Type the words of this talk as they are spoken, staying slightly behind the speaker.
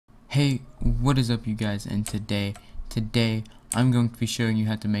Hey, what is up you guys, and today I'm going to be showing you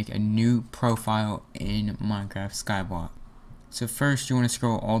how to make a new profile in Minecraft Skyblock. So first you want to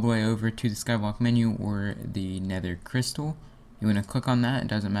scroll all the way over to the Skyblock menu or the nether crystal. You want to click on that, it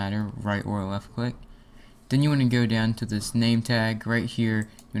doesn't matter, right or left click. Then you want to go down to this name tag right here,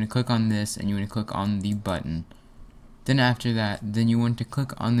 you want to click on this and you want to click on the button. Then after that, then you want to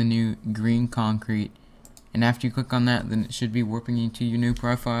click on the new green concrete. And after you click on that, then it should be warping you to your new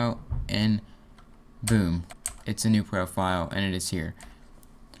profile, and boom, it's a new profile and it is here.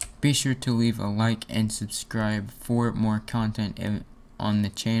 Be sure to leave a like and subscribe for more content on the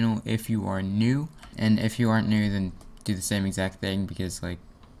channel if you are new, and if you aren't new, then do the same exact thing because, like,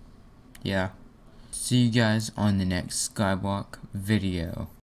 yeah. See you guys on the next Skyblock video.